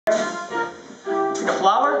Took a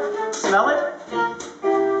flower, smell it,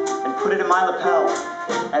 and put it in my lapel.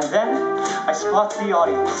 And then I spot the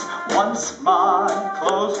audience. Once my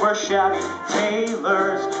clothes were shabby,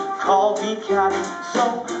 tailors called me cabby.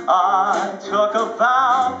 So I took a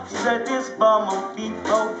vow, said this bum won't be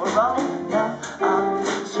broke around. Now I'm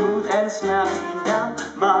smooth and snappy, now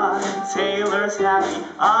my tailor's happy.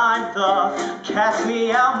 I'm the catch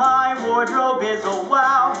me out, my wardrobe is a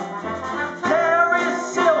wow. There is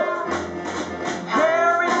silk,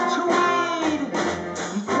 hair is tweed,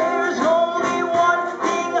 there's only one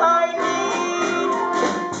thing I need.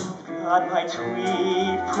 Got my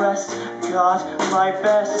tweed press, got my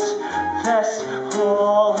best vest.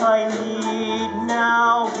 All I need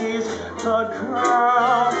now is the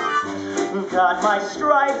girl. Got my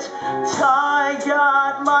striped tie,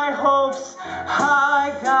 got my hopes,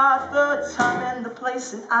 I got the time and the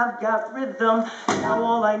place, and I've got rhythm. Now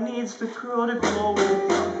all I need's the girl to go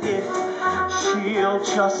with. If she'll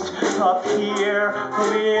just appear,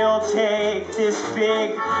 we'll take this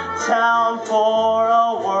big town for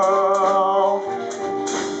a whirl.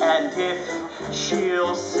 And if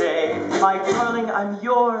she'll say, my darling, I'm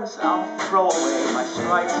yours, I'll throw away my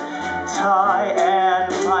striped tie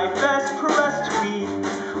and my best pressed tweed.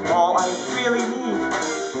 All I really need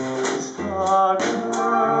is the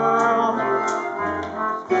girl.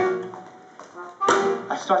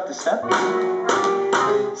 I start the step.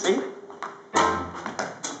 See?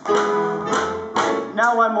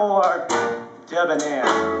 Now I'm more debonair.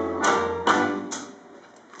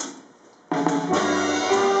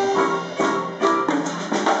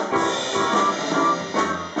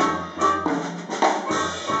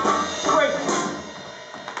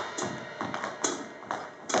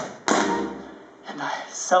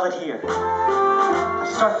 Sell it here. I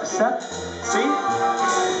start the set. See?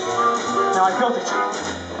 Now I build it.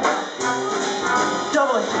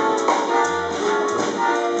 Double it.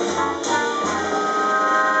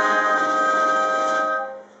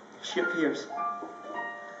 She appears.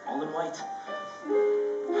 All in white.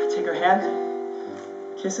 I take her hand,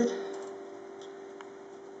 kiss it,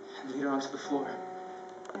 and lead her onto the floor.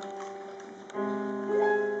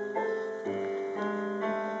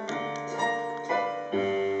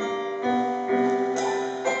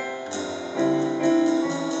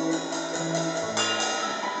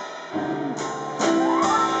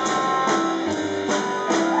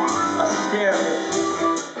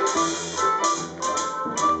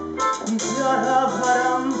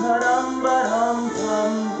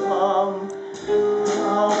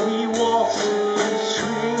 Now we waltz,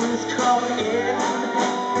 strings come in.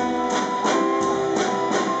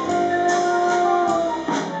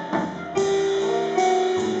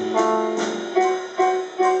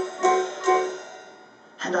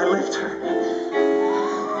 And I lift her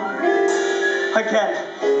again,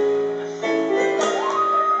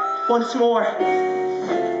 once more.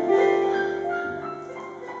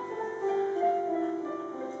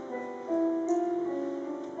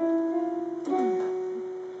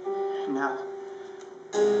 Now,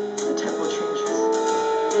 the tempo changes,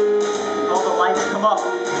 and all the lights come up,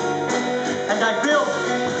 and I build